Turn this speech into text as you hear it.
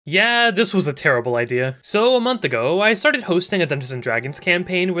Yeah, this was a terrible idea. So a month ago, I started hosting a Dungeons & Dragons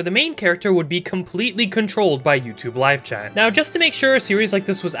campaign where the main character would be completely controlled by YouTube live chat. Now, just to make sure a series like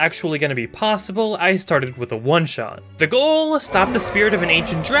this was actually going to be possible, I started with a one-shot. The goal? Stop the spirit of an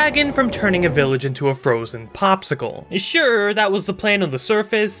ancient dragon from turning a village into a frozen popsicle. Sure, that was the plan on the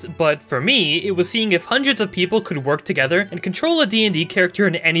surface, but for me, it was seeing if hundreds of people could work together and control a D&D character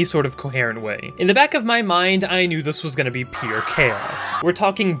in any sort of coherent way. In the back of my mind, I knew this was going to be pure chaos. We're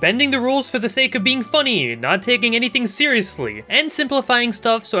talking bending the rules for the sake of being funny, not taking anything seriously, and simplifying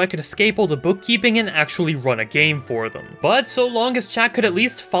stuff so I could escape all the bookkeeping and actually run a game for them. But so long as chat could at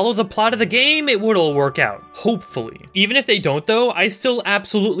least follow the plot of the game, it would all work out. Hopefully. Even if they don't though, I still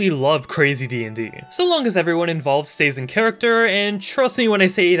absolutely love crazy D&D. So long as everyone involved stays in character, and trust me when I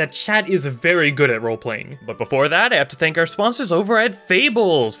say that chat is very good at role-playing. But before that, I have to thank our sponsors over at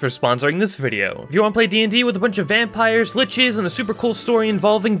Fables for sponsoring this video. If you want to play D&D with a bunch of vampires, liches, and a super cool story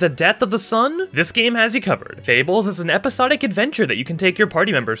involving the death of the sun, this game has you covered. Fables is an episodic adventure that you can take your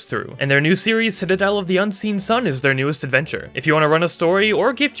party members through, and their new series, Citadel of the Unseen Sun, is their newest adventure. If you want to run a story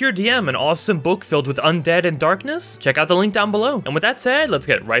or gift your DM an awesome book filled with undead and darkness, check out the link down below. And with that said, let's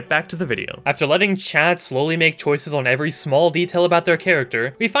get right back to the video. After letting chat slowly make choices on every small detail about their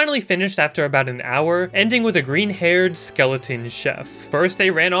character, we finally finished after about an hour, ending with a green-haired skeleton chef. First, they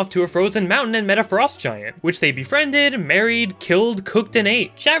ran off to a frozen mountain and met a frost giant, which they befriended, married, killed, cooked, and ate.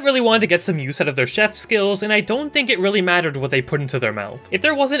 Chat really wanted to get some use out of their chef skills, and I don't think it really mattered what they put into their mouth. If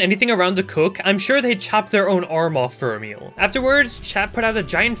there wasn't anything around to cook, I'm sure they'd chop their own arm off for a meal. Afterwards, chat put out a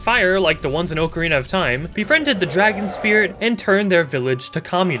giant fire like the ones in Ocarina of Time, befriended the dragon spirit, and turned their village to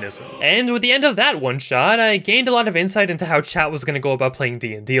communism. And with the end of that one shot, I gained a lot of insight into how chat was going to go about playing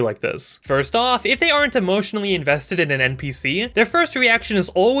D&D like this. First off, if they aren't emotionally invested in an NPC, their first reaction is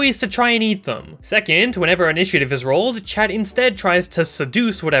always to try and eat them. Second, whenever initiative is rolled, chat instead tries to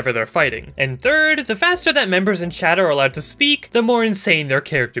seduce whatever they're fighting. And third, the faster that members in chat are allowed to speak, the more insane their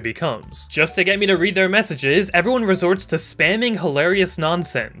character becomes. Just to get me to read their messages, everyone resorts to spamming hilarious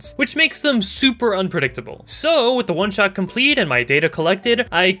nonsense, which makes them super unpredictable. So, with the one-shot complete and my data collected,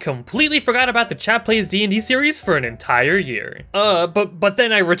 I completely forgot about the Chat Plays D&D series for an entire year. But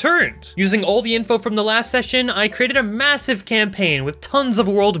then I returned. Using all the info from the last session, I created a massive campaign with tons of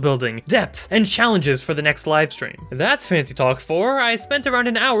world building, depth, and challenges for the next livestream. That's fancy talk for I spent around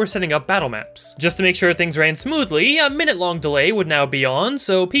an hour setting up battle maps. Just to make sure things ran smoothly, a minute-long delay would now be on,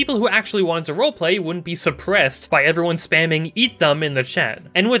 so people who actually wanted to roleplay wouldn't be suppressed by everyone spamming "eat them" in the chat.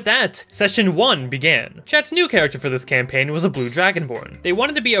 And with that, session 1 began. Chat's new character for this campaign was a blue dragonborn. They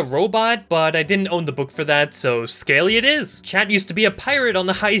wanted to be a robot, but I didn't own the book for that, so scaly it is. Chat used to be a pirate on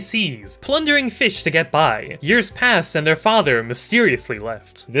the high seas, plundering fish to get by. Years passed and their father mysteriously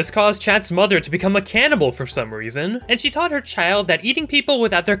left. This caused Chat's mother to become a cannibal for some reason, and she taught her child that eating people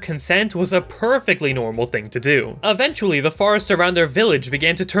without their consent was a perfectly normal thing to do. Eventually, the forest around their village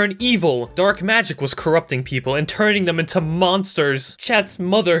began to turn evil. Dark magic was corrupting people and turning them into monsters. Chat's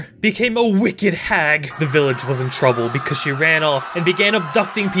mother became a wicked hag. The village was in trouble because she ran off and began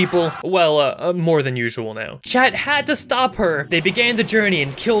abducting people. Well, more than usual now. Chat had to stop her. They began the journey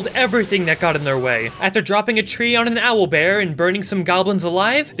and killed everything that got in their way. After dropping a tree on an owl bear and burning some goblins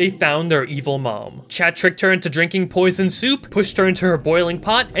alive, they found their evil mom. Chat tricked her into drinking poison soup, pushed her into her boiling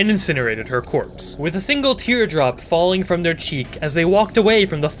pot, and incinerated her corpse, with a single teardrop falling from their cheek as they walked away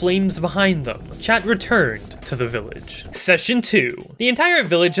from the flames behind them. Chat returned to the village. Session 2. The entire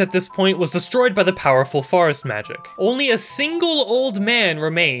village at this point was destroyed by the powerful forest magic. Only a single old man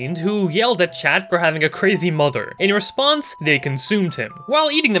remained who yelled at Chat for having a crazy mother. In response, they consumed him.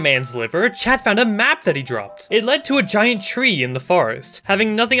 While eating the man's liver, Chat found a map that he dropped. It led to a giant tree in the forest.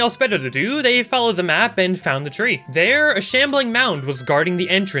 Having nothing else better to do, they followed the map and found the tree. There, a shambling mound was guarding the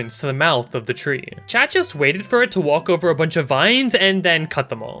entrance to the mouth of the tree. Chat just waited for it to walk over a bunch of vines and then cut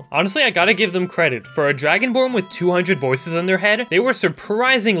them all. Honestly, I gotta give them credit. For a dragonborn with 200 voices in their head, they were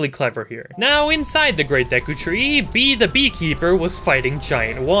surprisingly clever here. Now, inside the Great Deku Tree, Bee the beekeeper was fighting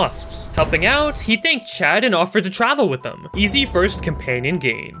giant wasps. Helping out, he thanked Chat and offered to travel with them. Easy first companion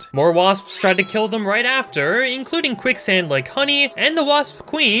gained. More wasps tried to kill them right after, including quicksand like Honey, and the wasp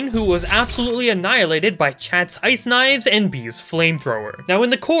queen, who was absolutely annihilated by Chat's ice knives and Bee's flamethrower. Now in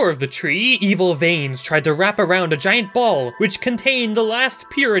the core of the tree, evil veins tried to wrap around a giant ball, which contained the last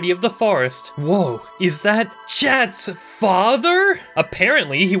purity of the forest. Whoa, is that Chat's father?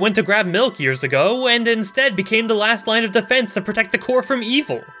 Apparently, he went to grab milk years ago, and instead became the last line of defense to protect the core from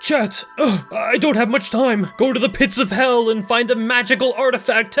evil. Chat, I don't have much time. Go to the pits of hell and find a magical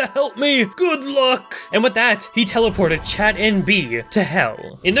artifact to help me. Good luck. And with that, he teleported Chat and Bee to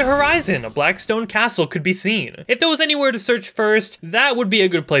hell. In the horizon, a black stone castle could be seen. If there was anywhere to search first, first, that would be a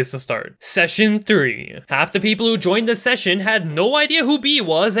good place to start. Session 3. Half the people who joined the session had no idea who B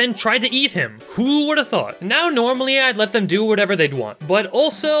was and tried to eat him. Who would have thought? Now normally I'd let them do whatever they'd want, but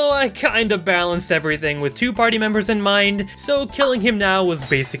also I kinda balanced everything with 2 party members in mind, so killing him now was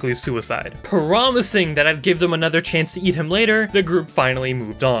basically suicide. Promising that I'd give them another chance to eat him later, the group finally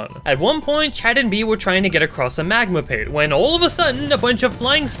moved on. At one point, Chad and B were trying to get across a magma pit when all of a sudden a bunch of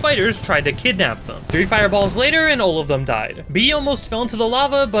flying spiders tried to kidnap them. 3 fireballs later and all of them died. B almost fell into the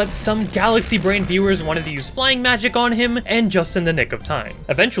lava, but some galaxy brain viewers wanted to use flying magic on him, and just in the nick of time.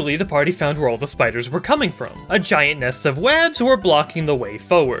 Eventually, the party found where all the spiders were coming from. A giant nest of webs were blocking the way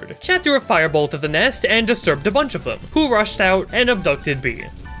forward. Chad threw a firebolt at the nest and disturbed a bunch of them, who rushed out and abducted B.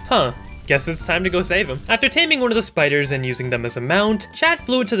 Huh. Guess it's time to go save him. After taming one of the spiders and using them as a mount, Chad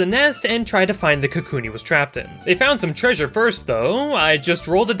flew into the nest and tried to find the cocoon he was trapped in. They found some treasure first though. I just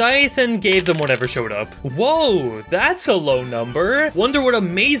rolled the dice and gave them whatever showed up. Whoa, that's a low number. Wonder what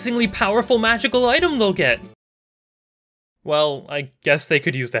amazingly powerful magical item they'll get. Well, I guess they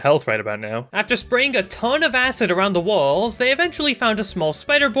could use the health right about now. After spraying a ton of acid around the walls, they eventually found a small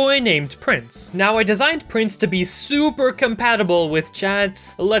spider boy named Prince. Now, I designed Prince to be super compatible with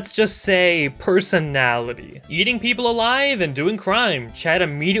Chad's, let's just say, personality. Eating people alive and doing crime, Chad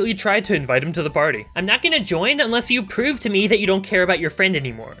immediately tried to invite him to the party. I'm not gonna join unless you prove to me that you don't care about your friend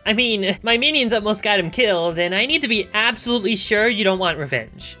anymore. I mean, my minions almost got him killed, and I need to be absolutely sure you don't want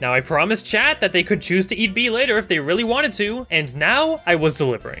revenge. Now, I promised Chad that they could choose to eat B later if they really wanted to, and now I was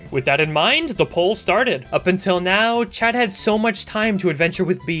delivering. With that in mind, the poll started. Up until now, Chad had so much time to adventure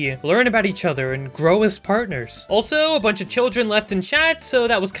with B, learn about each other, and grow as partners. Also, a bunch of children left in chat, so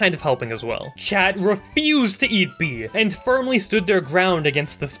that was kind of helping as well. Chat refused to eat B, and firmly stood their ground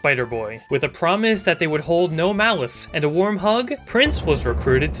against the spider boy. With a promise that they would hold no malice, and a warm hug, Prince was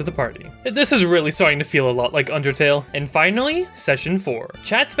recruited to the party. This is really starting to feel a lot like Undertale. And finally, Session 4.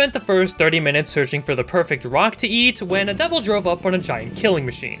 Chat spent the first 30 minutes searching for the perfect rock to eat when a devil drove up on a giant killing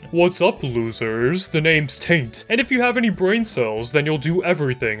machine. What's up, losers? The name's Taint, and if you have any brain cells, then you'll do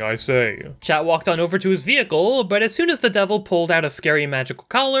everything I say. Chat walked on over to his vehicle, but as soon as the devil pulled out a scary magical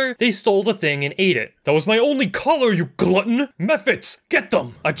collar, they stole the thing and ate it. That was my only collar, you glutton! Mephits, get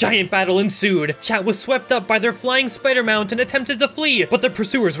them! A giant battle ensued. Chat was swept up by their flying spider mount and attempted to flee, but the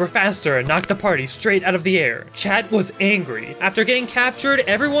pursuers were faster and knocked the party straight out of the air. Chat was angry. After getting captured,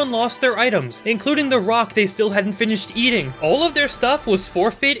 everyone lost their items, including the rock they still hadn't finished eating. All of their stuff was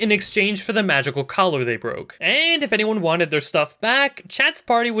forfeit in exchange for the magical collar they broke. And if anyone wanted their stuff back, Chat's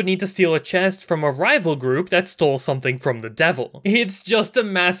party would need to steal a chest from a rival group that stole something from the devil. It's just a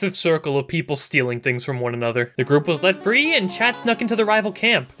massive circle of people stealing things from one another. The group was let free and Chat snuck into the rival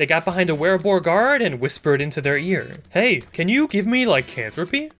camp. They got behind a werebore guard and whispered into their ear, "Hey, can you give me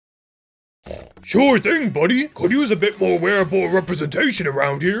lycanthropy?" Sure thing, buddy. Could use a bit more werebore representation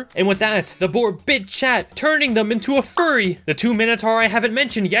around here. And with that, the boar bit Chat, turning them into a furry. The 2 Minotaur I haven't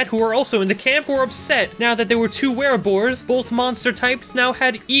mentioned yet who are also in the camp were upset. Now that there were 2 werebores, both monster types now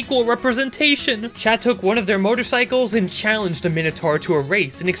had equal representation. Chat took one of their motorcycles and challenged a Minotaur to a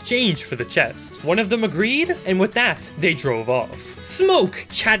race in exchange for the chest. One of them agreed, and with that, they drove off. Smoke!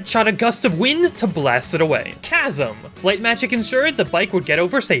 Chat shot a gust of wind to blast it away. Chasm! Flight magic ensured the bike would get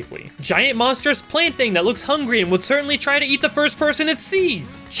over safely. Giant monstrous plant thing that looks hungry and would certainly try to eat the first person it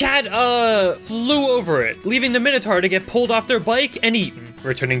sees. Chat, flew over it, leaving the Minotaur to get pulled off their bike and eaten.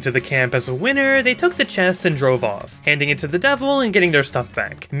 Returning to the camp as a winner, they took the chest and drove off, handing it to the devil and getting their stuff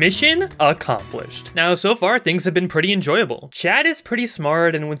back. Mission accomplished. Now, so far, things have been pretty enjoyable. Chad is pretty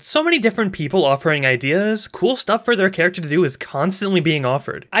smart, and with so many different people offering ideas, cool stuff for their character to do is constantly being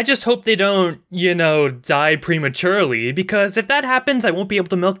offered. I just hope they don't, you know, die prematurely, because if that happens, I won't be able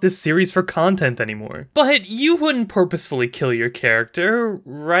to milk this series for content anymore. But you wouldn't purposefully kill your character,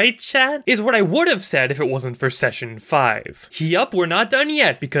 right, Chad? Is what I would have said if it wasn't for Session 5. Yup, we're not done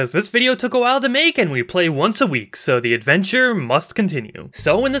yet, because this video took a while to make and we play once a week, so the adventure must continue.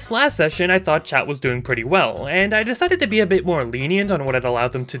 So in this last session, I thought Chat was doing pretty well, and I decided to be a bit more lenient on what I'd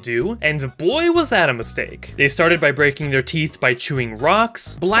allowed them to do, and boy was that a mistake. They started by breaking their teeth by chewing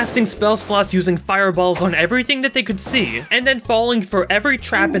rocks, blasting spell slots using fireballs on everything that they could see, and then falling for every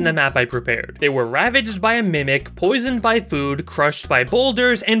trap in the map I prepared. They were ravaged by a mimic, poisoned by food, crushed by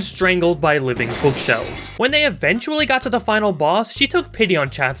boulders, and strangled by living bookshelves. When they eventually got to the final boss, she took pity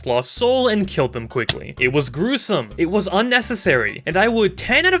on chat's lost soul and killed them quickly. It was gruesome, it was unnecessary, and I would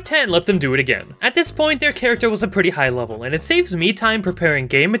 10 out of 10 let them do it again. At this point, their character was a pretty high level, and it saves me time preparing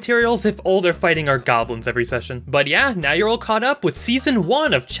game materials if all they're fighting are goblins every session. But yeah, now you're all caught up with Season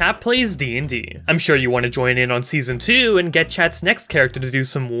 1 of Chat Plays D&D. I'm sure you want to join in on Season 2 and get Chat's next character to do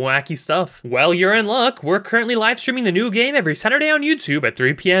some wacky stuff. Well, you're in luck. We're currently live streaming the new game every Saturday on YouTube at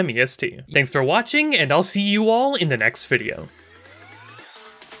 3 PM EST. Thanks for watching, and I'll see you all in the next video.